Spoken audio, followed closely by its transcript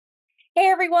Hey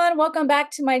everyone, welcome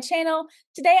back to my channel.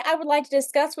 Today I would like to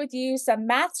discuss with you some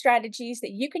math strategies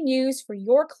that you can use for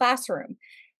your classroom.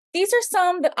 These are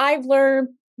some that I've learned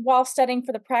while studying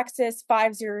for the Praxis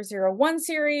 5001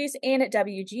 series and at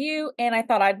WGU, and I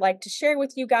thought I'd like to share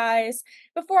with you guys.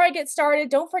 Before I get started,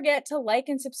 don't forget to like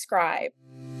and subscribe.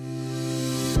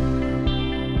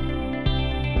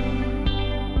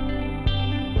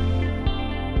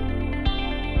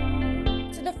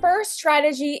 So the first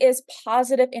strategy is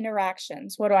positive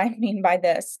interactions. What do I mean by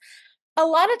this? A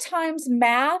lot of times,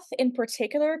 math in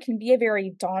particular can be a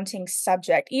very daunting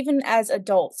subject. Even as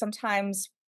adults, sometimes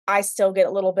I still get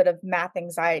a little bit of math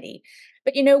anxiety.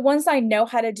 But once I know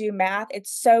how to do math,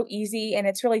 it's so easy and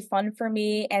it's really fun for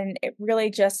me. And it really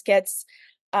just gets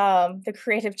the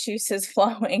creative juices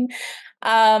flowing.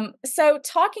 So,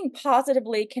 talking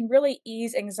positively can really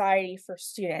ease anxiety for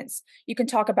students. You can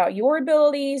talk about your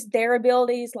abilities, their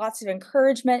abilities, lots of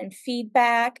encouragement and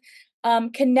feedback.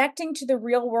 Connecting to the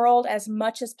real world as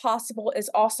much as possible is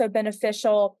also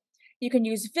beneficial. You can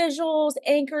use visuals,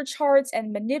 anchor charts,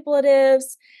 and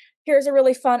manipulatives. Here's a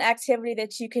really fun activity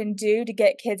that you can do to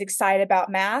get kids excited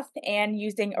about math and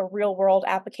using a real world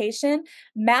application.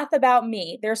 Math About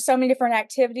Me. There's so many different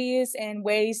activities and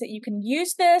ways that you can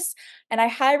use this, and I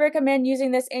highly recommend using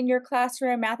this in your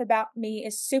classroom. Math About Me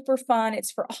is super fun.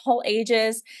 It's for all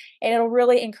ages, and it'll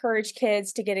really encourage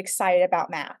kids to get excited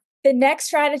about math. The next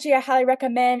strategy I highly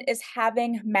recommend is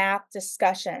having math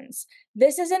discussions.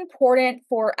 This is important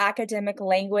for academic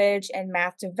language and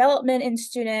math development in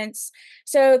students.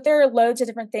 So there are loads of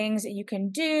different things that you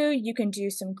can do. You can do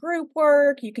some group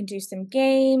work, you can do some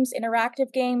games,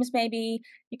 interactive games maybe,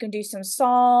 you can do some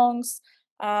songs,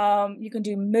 you can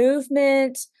do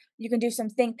movement, you can do some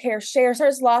think, pair, share. So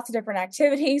there's lots of different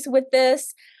activities with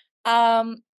this.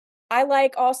 Um, I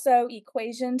like also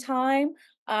equation time,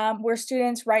 where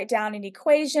students write down an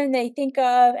equation they think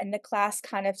of, and the class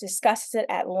kind of discusses it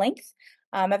at length.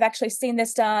 I've actually seen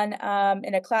this done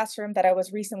in a classroom that I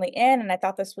was recently in, and I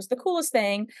thought this was the coolest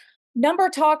thing. Number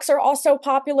talks are also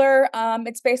popular.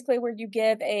 It's basically where you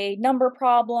give a number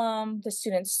problem, the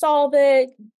students solve it,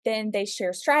 then they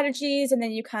share strategies, and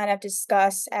then you kind of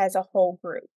discuss as a whole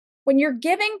group. When you're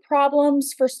giving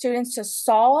problems for students to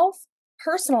solve,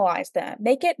 personalize them,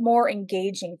 make it more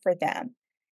engaging for them.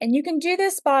 And you can do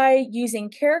this by using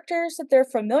characters that they're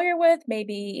familiar with,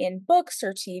 maybe in books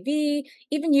or TV,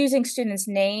 even using students'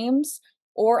 names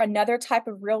or another type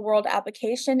of real world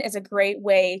application is a great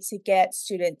way to get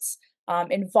students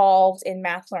involved in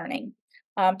math learning.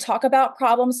 Talk about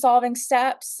problem solving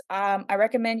steps. I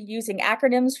recommend using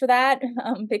acronyms for that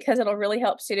because it'll really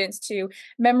help students to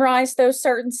memorize those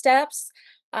certain steps.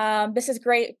 This is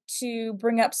great to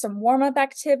bring up some warm up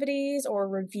activities or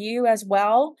review as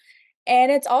well.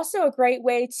 And it's also a great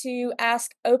way to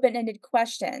ask open ended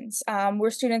questions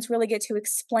where students really get to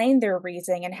explain their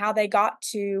reasoning and how they got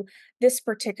to this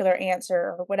particular answer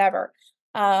or whatever.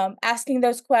 Asking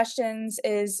those questions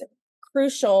is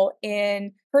crucial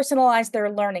in personalize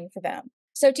their learning for them.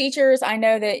 So, teachers, I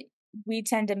know that we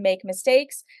tend to make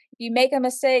mistakes. If you make a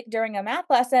mistake during a math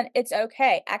lesson, it's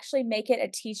okay. Actually, make it a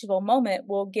teachable moment.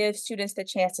 Will give students the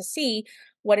chance to see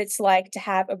what it's like to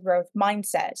have a growth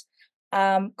mindset.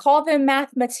 Call them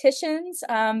mathematicians,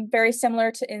 very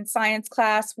similar to in science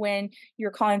class when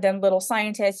you're calling them little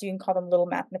scientists, you can call them little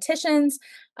mathematicians,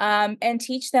 and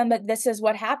teach them that this is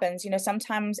what happens.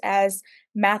 Sometimes as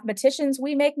mathematicians,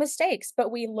 we make mistakes,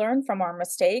 but we learn from our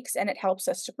mistakes and it helps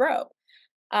us to grow.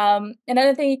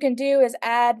 Another thing you can do is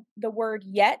add the word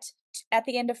yet at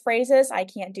the end of phrases. I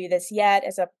can't do this yet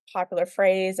is a popular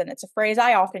phrase, and it's a phrase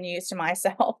I often use to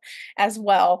myself as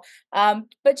well.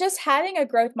 But just having a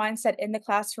growth mindset in the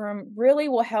classroom really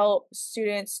will help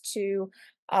students to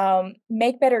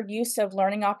make better use of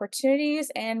learning opportunities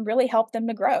and really help them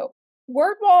to grow.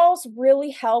 Word walls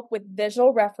really help with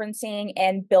visual referencing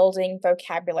and building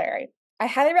vocabulary. I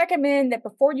highly recommend that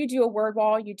before you do a word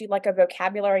wall, you do like a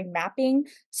vocabulary mapping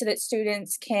so that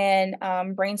students can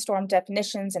brainstorm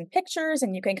definitions and pictures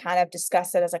and you can kind of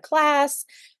discuss it as a class.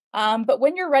 But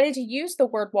when you're ready to use the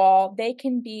word wall, they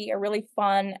can be a really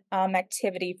fun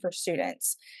activity for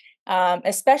students.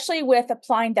 Especially with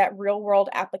applying that real world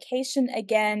application,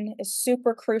 again, is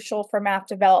super crucial for math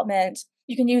development.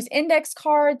 You can use index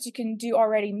cards, you can do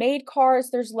already made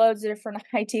cards. There's loads of different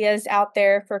ideas out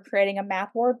there for creating a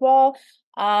math word wall.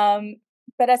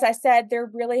 But as I said, they're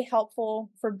really helpful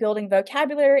for building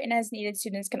vocabulary, and as needed,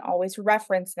 students can always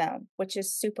reference them, which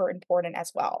is super important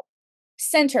as well.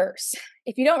 Centers.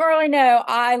 If you don't really know,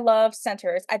 I love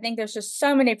centers. I think there's just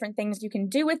so many different things you can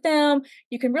do with them.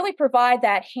 You can really provide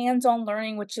that hands-on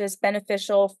learning, which is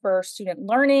beneficial for student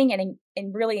learning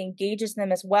and really engages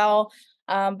them as well.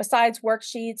 Besides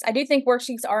worksheets, I do think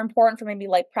worksheets are important for maybe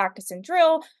like practice and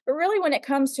drill, but really when it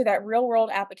comes to that real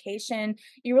world application,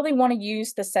 you really want to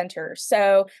use the centers.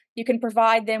 So you can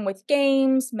provide them with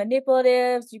games,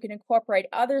 manipulatives, you can incorporate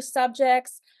other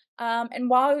subjects. And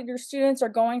while your students are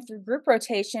going through group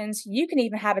rotations, you can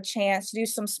even have a chance to do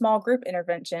some small group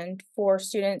intervention for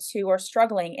students who are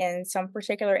struggling in some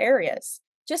particular areas.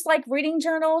 Just like reading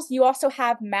journals, you also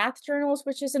have math journals,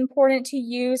 which is important to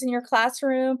use in your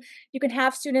classroom. You can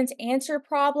have students answer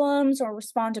problems or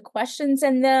respond to questions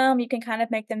in them. You can kind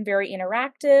of make them very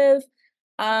interactive.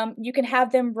 You can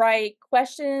have them write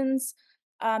questions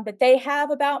that they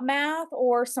have about math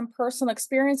or some personal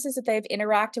experiences that they've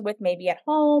interacted with maybe at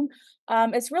home.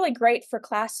 It's really great for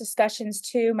class discussions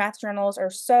too. Math journals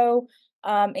are so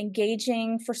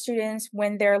engaging for students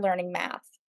when they're learning math.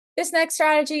 This next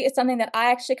strategy is something that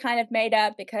I actually kind of made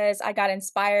up because I got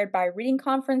inspired by reading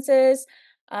conferences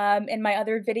in my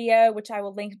other video, which I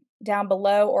will link down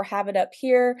below or have it up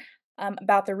here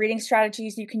about the reading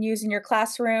strategies you can use in your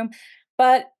classroom.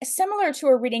 But similar to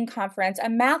a reading conference, a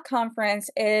math conference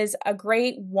is a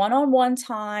great one-on-one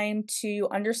time to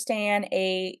understand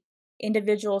a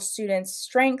individual student's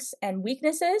strengths and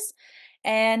weaknesses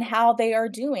and how they are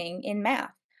doing in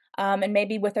math, and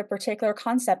maybe with a particular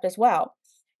concept as well.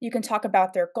 You can talk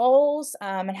about their goals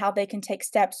and how they can take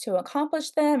steps to accomplish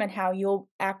them and how you'll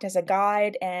act as a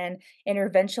guide and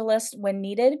interventionist when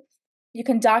needed. You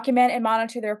can document and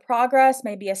monitor their progress,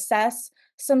 maybe assess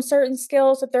some certain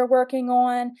skills that they're working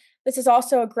on. This is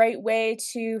also a great way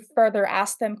to further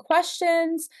ask them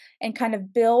questions and kind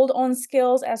of build on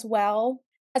skills as well.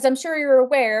 As I'm sure you're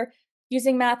aware,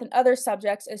 using math in other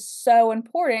subjects is so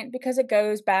important because it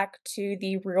goes back to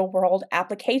the real world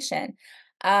application.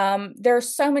 There are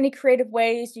so many creative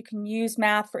ways you can use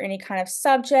math for any kind of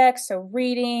subject. So,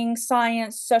 reading,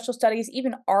 science, social studies,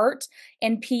 even art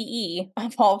and PE,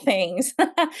 of all things.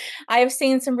 I have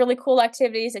seen some really cool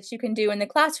activities that you can do in the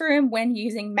classroom when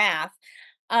using math.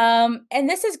 And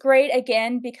this is great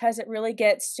again because it really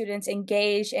gets students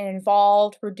engaged and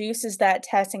involved, reduces that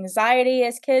test anxiety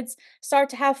as kids start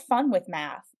to have fun with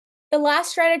math. The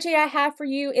last strategy I have for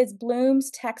you is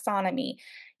Bloom's taxonomy.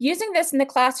 Using this in the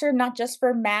classroom, not just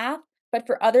for math, but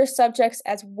for other subjects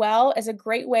as well, is a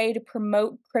great way to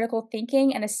promote critical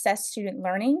thinking and assess student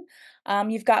learning.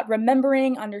 You've got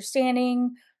remembering,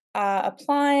 understanding,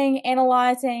 applying,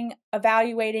 analyzing,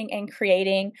 evaluating, and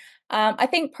creating. I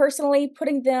think personally,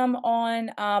 putting them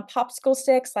on popsicle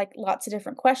sticks, like lots of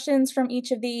different questions from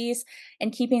each of these,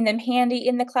 and keeping them handy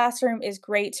in the classroom is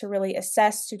great to really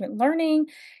assess student learning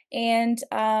and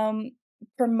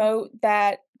promote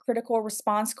that critical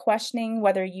response questioning,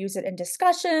 whether you use it in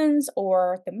discussions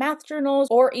or the math journals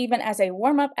or even as a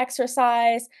warm up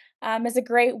exercise, is a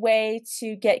great way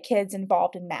to get kids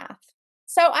involved in math.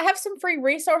 So, I have some free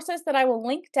resources that I will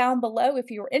link down below if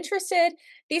you're interested.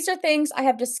 These are things I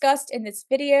have discussed in this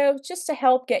video just to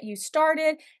help get you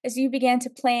started as you begin to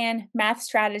plan math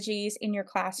strategies in your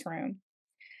classroom.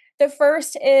 The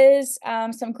first is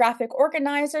some graphic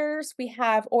organizers. We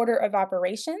have order of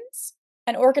operations,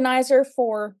 an organizer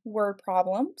for word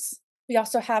problems. We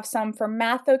also have some for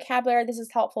math vocabulary. This is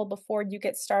helpful before you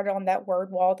get started on that word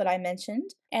wall that I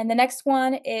mentioned. And the next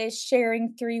one is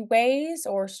sharing 3 ways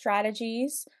or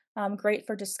strategies. Great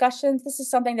for discussions. This is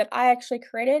something that I actually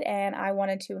created and I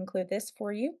wanted to include this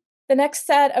for you. The next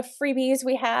set of freebies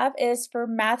we have is for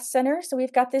Math Center. So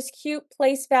we've got this cute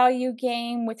place value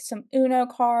game with some Uno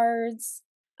cards.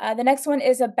 The next one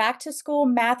is a back to school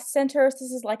math center. So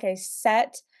this is like a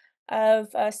set of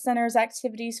center's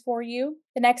activities for you.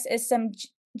 The next is some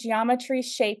geometry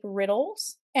shape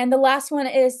riddles. And the last one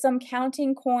is some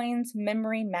counting coins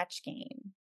memory match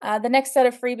game. The next set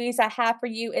of freebies I have for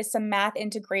you is some math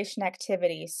integration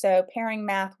activities. So pairing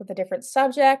math with a different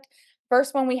subject.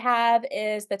 First one we have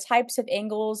is the types of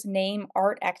angles name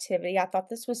art activity. I thought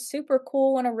this was super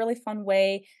cool and a really fun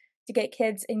way to get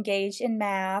kids engaged in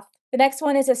math. The next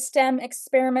one is a STEM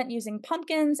experiment using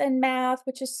pumpkins and math,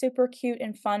 which is super cute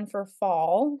and fun for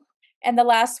fall. And the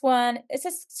last one is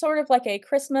just sort of like a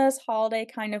Christmas holiday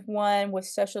kind of one with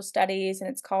social studies, and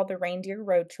it's called the Reindeer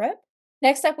Roadtrip.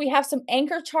 Next up, we have some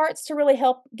anchor charts to really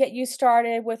help get you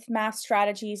started with math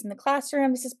strategies in the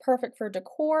classroom. This is perfect for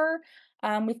decor.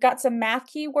 We've got some math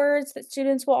keywords that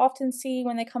students will often see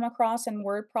when they come across in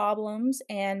word problems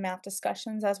and math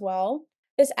discussions as well.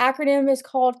 This acronym is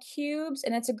called CUBES,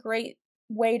 and it's a great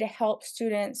way to help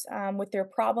students with their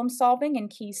problem solving and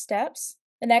key steps.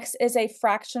 The next is a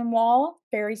fraction wall,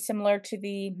 very similar to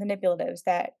the manipulatives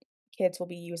that kids will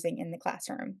be using in the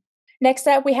classroom. Next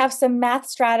up, we have some math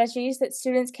strategies that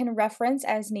students can reference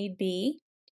as need be.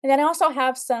 And then I also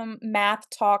have some math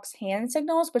talks hand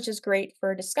signals, which is great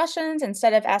for discussions.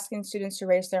 Instead of asking students to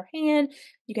raise their hand,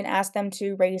 you can ask them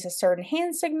to raise a certain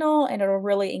hand signal and it'll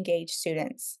really engage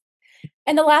students.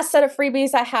 And the last set of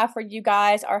freebies I have for you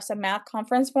guys are some math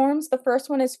conference forms. The first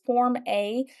one is Form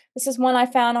A. This is one I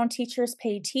found on Teachers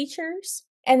Pay Teachers.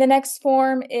 And the next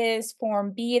form is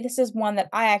Form B. This is one that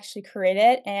I actually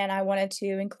created and I wanted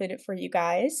to include it for you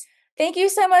guys. Thank you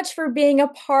so much for being a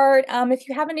part. If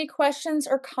you have any questions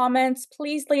or comments,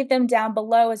 please leave them down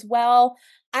below as well.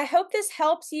 I hope this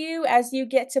helps you as you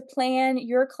get to plan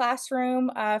your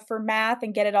classroom for math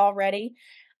and get it all ready.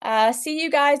 See you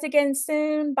guys again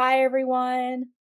soon. Bye, everyone.